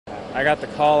I got the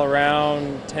call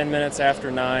around 10 minutes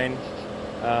after 9.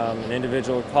 An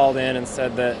individual called in and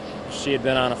said that she had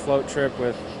been on a float trip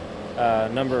with a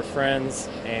number of friends,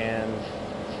 and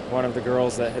one of the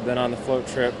girls that had been on the float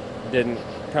trip didn't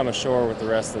come ashore with the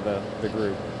rest of the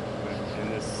group.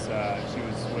 And this, she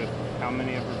was with how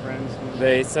many of her friends?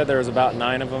 They said there was about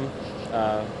 9 of them,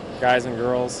 guys and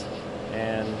girls,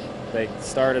 and they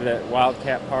started at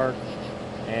Wildcat Park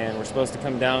and were supposed to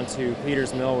come down to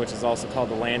Peters Mill, which is also called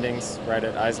the Landings, right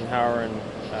at Eisenhower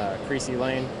and Creasy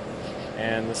Lane.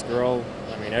 And this girl,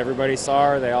 I mean, everybody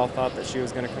saw her. They all thought that she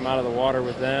was going to come out of the water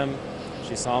with them.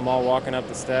 She saw them all walking up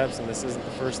the steps, and this isn't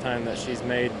the first time that she's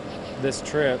made this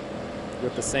trip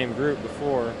with the same group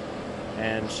before,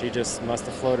 and she just must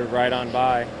have floated right on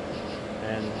by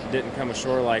and didn't come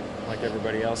ashore like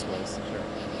everybody else was. Sure.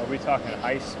 Are we talking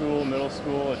high school, middle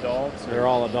school, adults? They're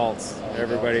all adults. All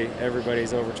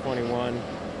Everybody's over 21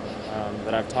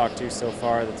 that I've talked to so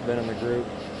far that's been in the group.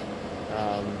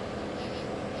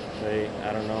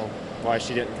 I don't know why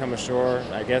she didn't come ashore.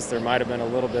 I guess there might have been a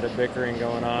little bit of bickering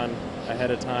going on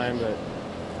ahead of time, but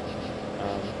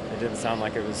it didn't sound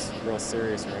like it was real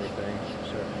serious or anything.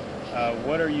 Sure.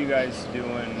 What are you guys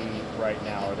doing right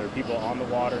now? Are there people on the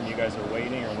water and you guys are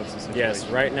waiting, or what's the situation? Yes,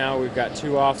 right now we've got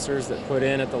 2 officers that put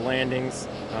in at the landings.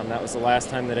 That was the last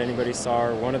time that anybody saw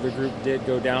her. One of the group did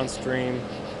go downstream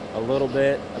a little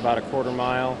bit, about a quarter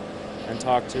mile, and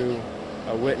talk to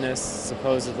a witness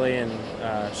supposedly, and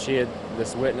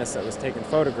this witness that was taking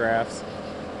photographs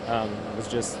was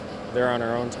just there on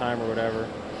her own time or whatever.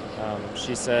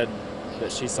 She said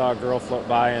that she saw a girl float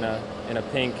by in a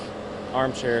pink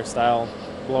armchair style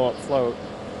blow-up float,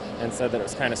 and said that it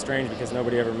was kind of strange because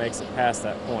nobody ever makes it past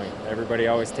that point. Everybody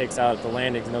always takes out at the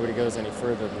landings, nobody goes any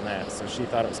further than that. So she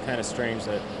thought it was kind of strange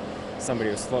that somebody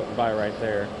was floating by right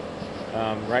there.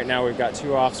 Right now we've got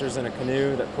 2 officers in a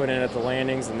canoe that put in at the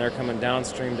landings, and they're coming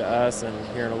downstream to us, and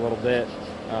here in a little bit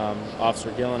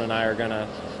Officer Gillen and I are going to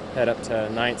head up to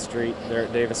 9th Street there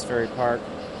at Davis Ferry Park,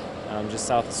 just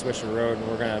south of Swisher Road, and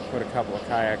we're going to put a couple of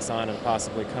kayaks on and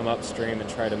possibly come upstream and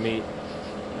try to meet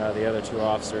the other 2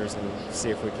 officers and see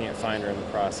if we can't find her in the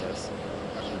process.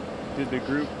 Did the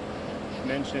group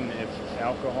mention if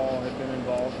alcohol had been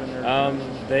involved in their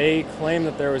trip? They claimed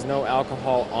that there was no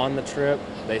alcohol on the trip.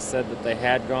 They said that they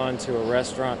had gone to a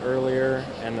restaurant earlier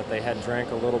and that they had drank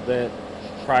a little bit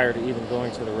prior to even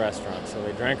going to the restaurant. So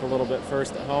they drank a little bit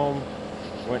first at home,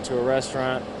 went to a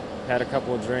restaurant, had a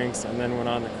couple of drinks, and then went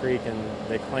on the creek, and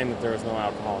they claimed that there was no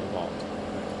alcohol involved.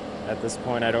 At this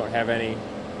point, I don't have any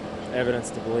evidence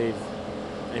to believe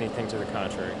anything to the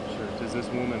contrary. Sure. Does this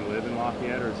woman live in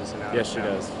Lafayette, or is this an out-of-town? Yes, she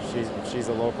does. She's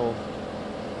a local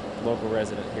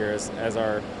resident here, as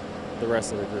are the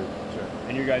rest of the group. Sure.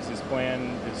 And your guys' plan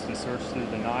is to search through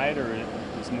the night, or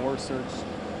is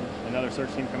another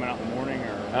search team coming out in the morning?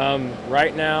 Or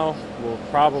right now, we'll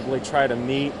probably try to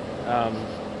meet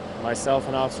myself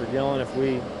and Officer Gillen if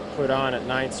we put on at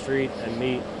 9th Street and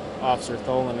meet Officer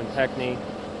Tholen and Peckney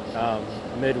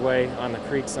midway on the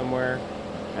creek somewhere.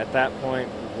 At that point,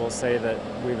 we'll say that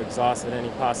we've exhausted any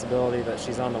possibility that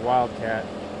she's on the Wildcat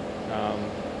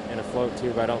in a float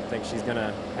tube. I don't think she's going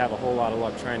to have a whole lot of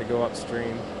luck trying to go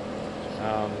upstream.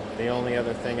 The only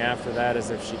other thing after that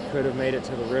is if she could have made it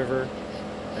to the river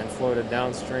and floated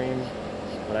downstream,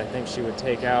 but I think she would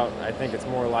take out. I think it's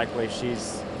more likely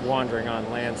she's wandering on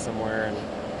land somewhere and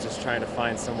just trying to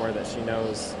find somewhere that she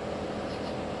knows,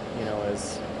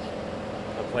 is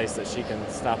a place that she can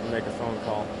stop and make a phone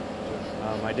call.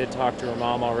 I did talk to her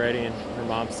mom already, and her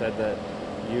mom said that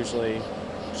usually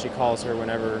she calls her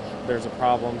whenever there's a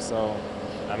problem, so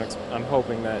I'm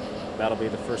hoping that that'll be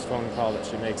the first phone call that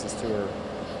she makes is to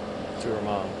her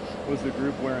mom. Was the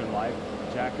group wearing life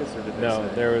jackets, or did they No,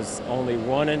 say? there was only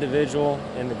one individual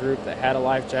in the group that had a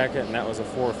life jacket, and that was a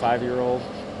 4 or 5-year-old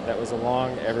that was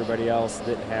along. Everybody else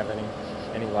didn't have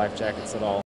any life jackets at all.